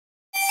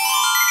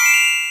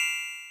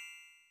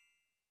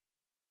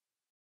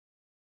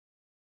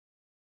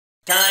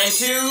Time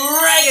to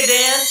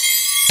Ragadance!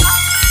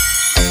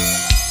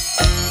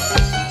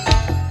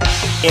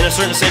 In a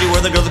certain city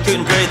where the girls are cute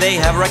and pretty, they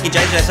have a rocky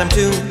jazz time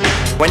too.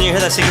 When you hear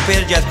that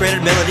syncopated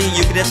jazz-created melody,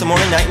 you can dance the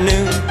morning, night and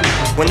noon.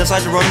 When the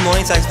sides of rolling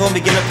morning saxophone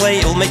begin to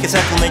play, it will make you sad,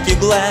 will make you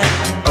glad.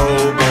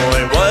 Oh boy,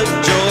 what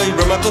joy!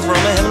 Brought my clothes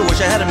from my heaven, wish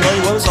I had a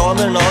million women,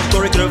 Solomon and all his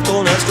glory could have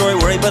told another story.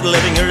 Worry about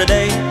living here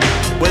today.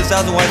 With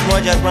 1,000 wives,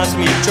 more jazz, runs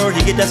from each shore,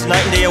 he could dance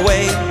night and day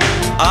away.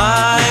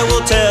 I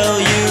will tell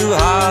you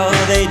how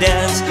they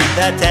dance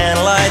that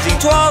tantalizing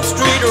 12th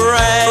Street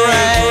rag.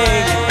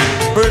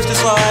 First you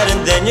slide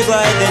and then you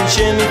glide, then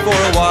shimmy for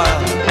a while.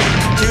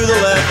 To the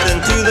left and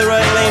to the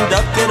right lane,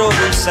 duck it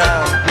over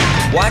sound.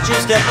 Watch your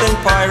step and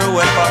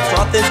pirouette,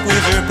 foxtrot, then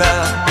squeeze your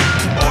pal.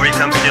 Or he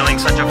comes stealing,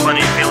 such a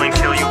funny feeling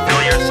till you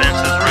feel your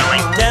senses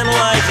reeling.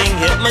 Tantalizing,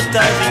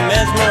 hypnotizing,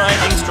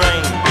 mesmerizing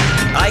strain.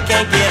 I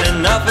can't get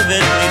enough of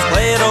it, please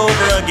play it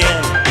over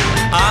again.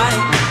 I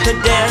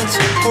could dance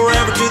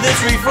forever to this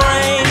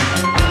refrain.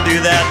 Do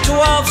that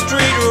 12th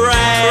Street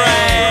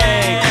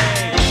rag.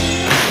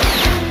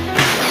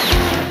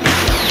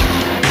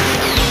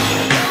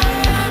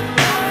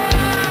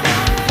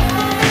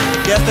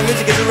 Yes, the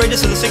music is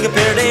outrageous in the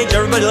syncopated age.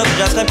 Everybody loves the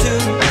jazz time too.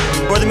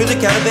 For the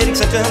music captivating,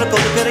 such a how to pull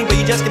the pitting, but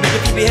you just can make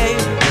it behave.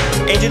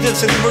 Ancient to the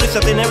syncopated,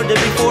 stuff they never did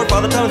before.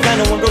 Father time is fine,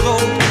 no one grows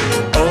old.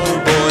 Oh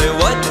boy,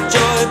 what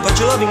joy! Put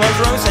your loving arms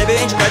around me, say,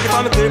 baby, ancient, if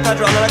I'm a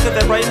Cleopatra, on the neck of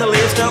that right in the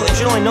latest style. If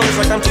you only know this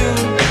Ragtime tune.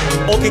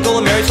 Old King Cole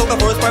and Mary, soul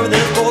for his pride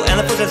within his bowl,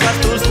 and the footsteps last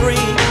to his three.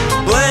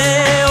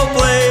 Play, oh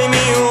play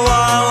me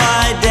while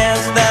I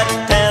dance that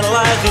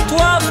tantalizing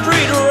 12th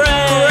Street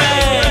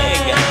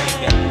rag.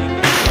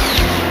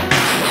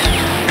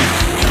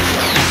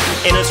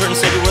 In a certain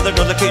city where the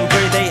girls are cute and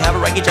pretty, they have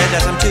a raggy jazz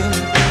time too.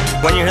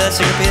 When you hear that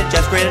syncopated,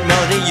 jazz-created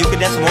melody, you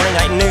can dance the morning,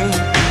 night and noon.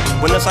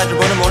 When the sides of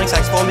the morning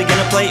saxophone begin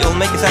to play, it will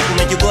make you sad, will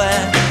make you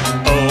glad.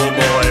 Oh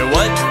boy,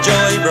 what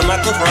joy! Brought my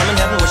clothes from in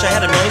heaven, wish I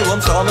had a million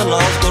women, Solomon and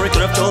all his glory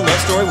could have told no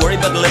story. Worry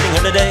about living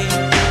here today.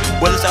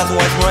 With 1,000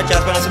 wives, more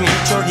jazz band, some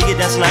each short, he could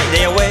dance night and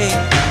day away.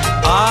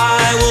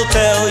 I will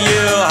tell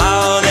you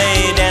how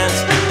they dance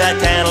that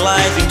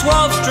tantalizing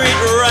 12th Street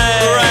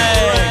rag.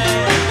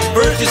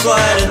 First you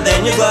slide and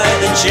then you glide,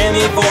 then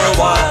shimmy for a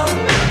while.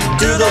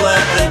 To the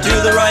left and to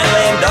the right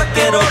lane, duck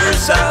it over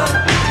south.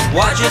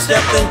 Watch your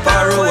step, then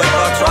pirouette,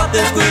 foxtrot,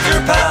 then squeeze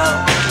your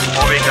pal.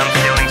 Or he comes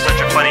stealing, such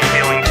a funny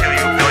feeling till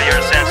you feel your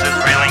senses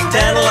reeling.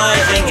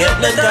 Tantalizing,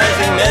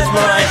 hypnotizing,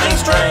 mesmerizing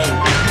strain.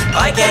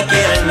 I can't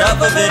get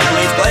enough of it,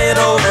 please play